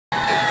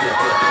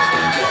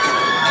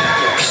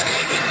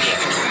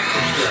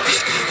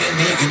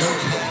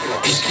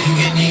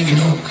nie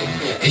genug,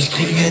 ich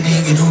kriege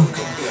nie genug,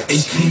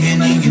 ich kriege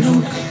nie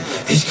genug,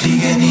 ich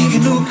kriege nie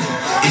genug,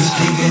 ich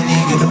kriege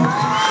nie genug,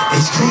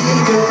 ich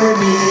kriege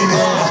nie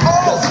mehr.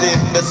 Das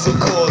Leben ist zu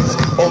kurz,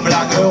 um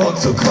lange und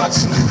zu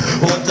quatschen.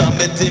 Runter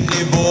mit dem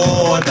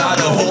Niveau und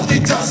alle hoch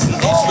die Tassen.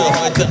 Ich will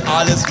heute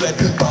alles flat,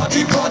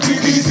 Party, Party,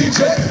 easy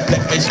jet.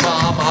 Leck mich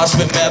mal am Arsch,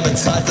 wer mehr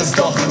bezahlt, ist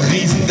doch ein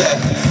Riesendepp.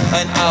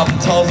 Ein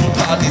Abend, 1000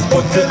 Partys,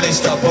 bunte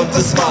Lichter,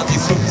 bunte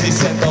Smarties, 50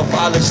 Cent auf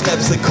alle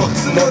Schnäpse,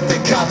 Kutzen und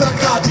den Kater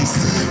gratis.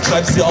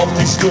 Schreib sie auf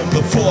die Stirn,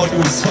 bevor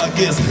du's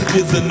vergisst.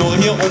 Wir sind nur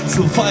hier, um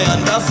zu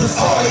feiern, das ist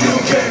all you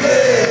can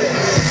live.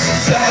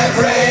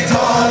 Celebrate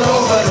all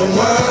over the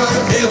world.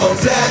 Wir wollen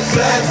flat,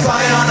 flat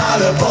feiern,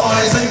 alle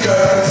Boys and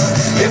Girls.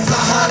 Je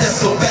flacher,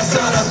 desto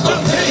besser, das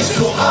macht nicht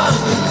so an.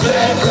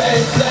 Flat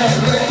rate,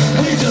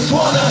 we just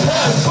wanna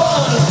have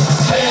fun.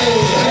 Hey,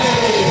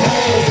 hey,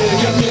 hey,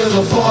 gib mir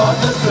sofort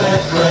ne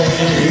Flat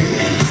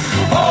Rate.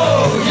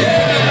 Oh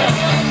yeah.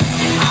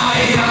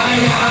 Ei, ei,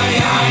 ei,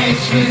 ei,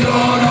 ich will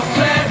nur noch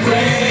Flat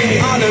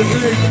Rate. Alle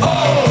will,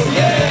 oh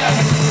yeah.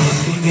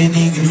 Ich kriege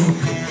nie genug,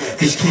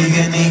 ich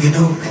kriege nie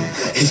genug,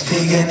 ich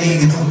kriege nie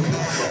genug,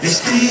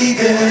 ich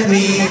kriege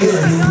nie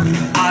genug.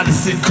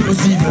 Alles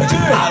inklusive,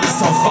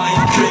 alles auf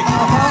einen Klick.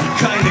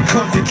 Keine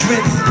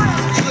Konsequenz,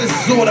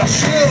 friss oder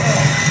stirb.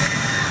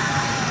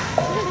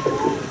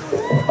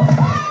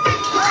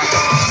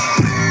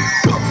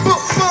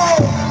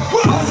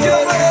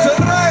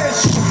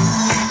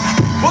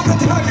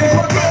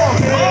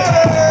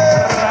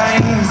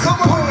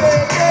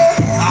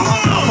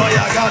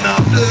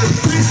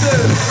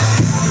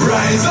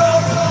 Rise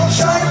up,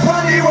 shine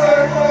upon the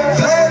world,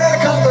 fly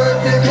like a bird,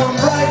 become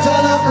bright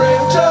and a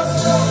brave.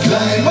 Just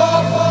climb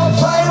up,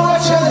 find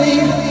what you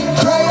need,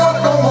 cry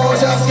out no more,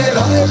 just get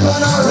on up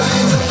and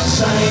rise and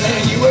shine.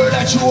 Anywhere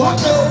that you want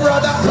to,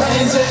 brother,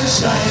 rise and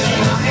shine.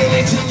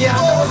 Anything you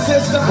know,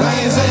 sister,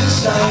 rise and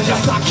shine.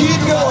 Just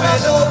keep your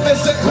head up,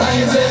 mister,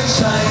 rise and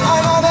shine.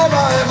 And I'll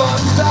never ever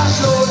stop,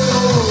 no.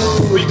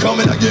 We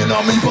coming again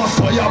and we bust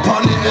fire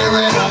upon the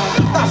area.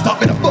 Now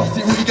stop in the bus,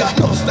 we got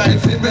no style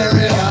for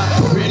barrier.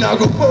 We not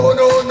go oh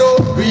no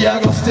no, we are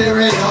gonna stay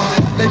real.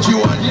 Let you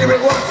want hear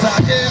it once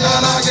again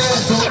and again.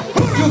 So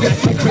you get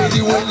me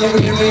crazy when you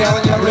hear me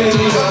on your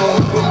radio.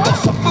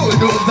 Bust a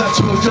bulldoze that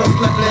you just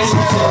let me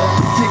go.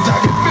 Things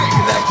are get big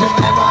like you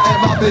never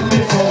ever been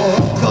before.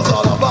 Cause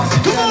all of us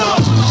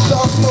cannot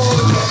stop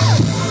moving.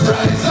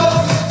 Rise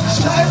up,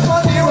 shine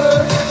on the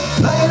world,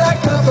 fly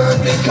like a bird,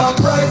 become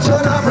bright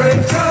and a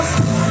brave. Just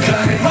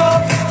climb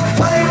up,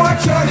 find what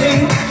you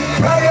need,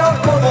 cry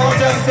out no more,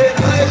 just get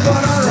life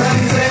on a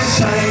rise and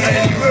shine.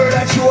 Anywhere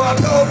that you are,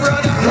 go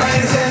brother,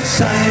 rise and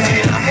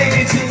shine.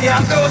 Anything you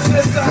do,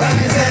 sister,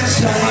 rise and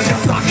shine.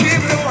 Just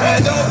keep your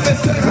head up,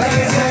 mister,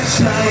 rise and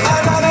shine.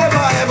 And I'll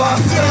never ever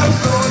stop,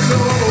 no.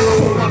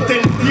 Tómate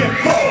el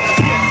tiempo,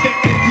 siente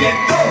el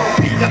viento.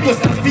 Mira, tú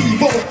estás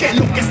vivo, ¿qué es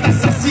lo que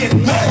estás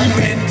haciendo?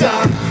 Alimenta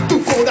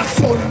tu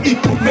corazón y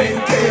tu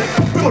mente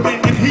con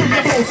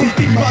energía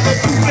positiva de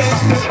tu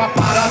mente.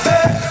 Prepárate,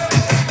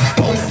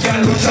 ponte a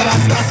luchar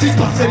atrás y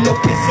tú haces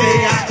lo que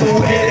sea,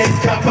 tú eres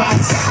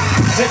capaz.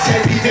 Es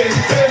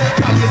evidente,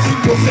 nadie es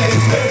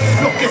inocente.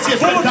 Lo que sí es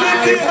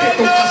verdad es que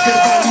toca ser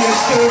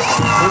valiente.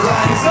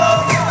 Rise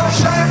up,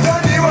 shine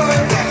on the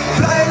world,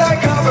 fly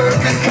like a bird,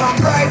 become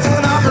bright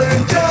and a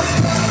brave. Just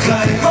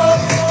climb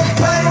up,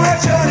 find what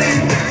you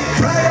need,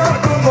 cry out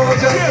no more,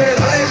 just get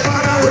life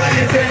on a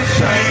rise and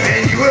shine.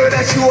 Anywhere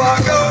that you are,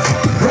 go,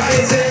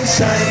 rise and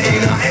shine.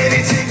 In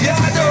anything you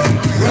do,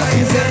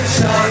 rise and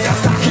shine.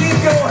 Just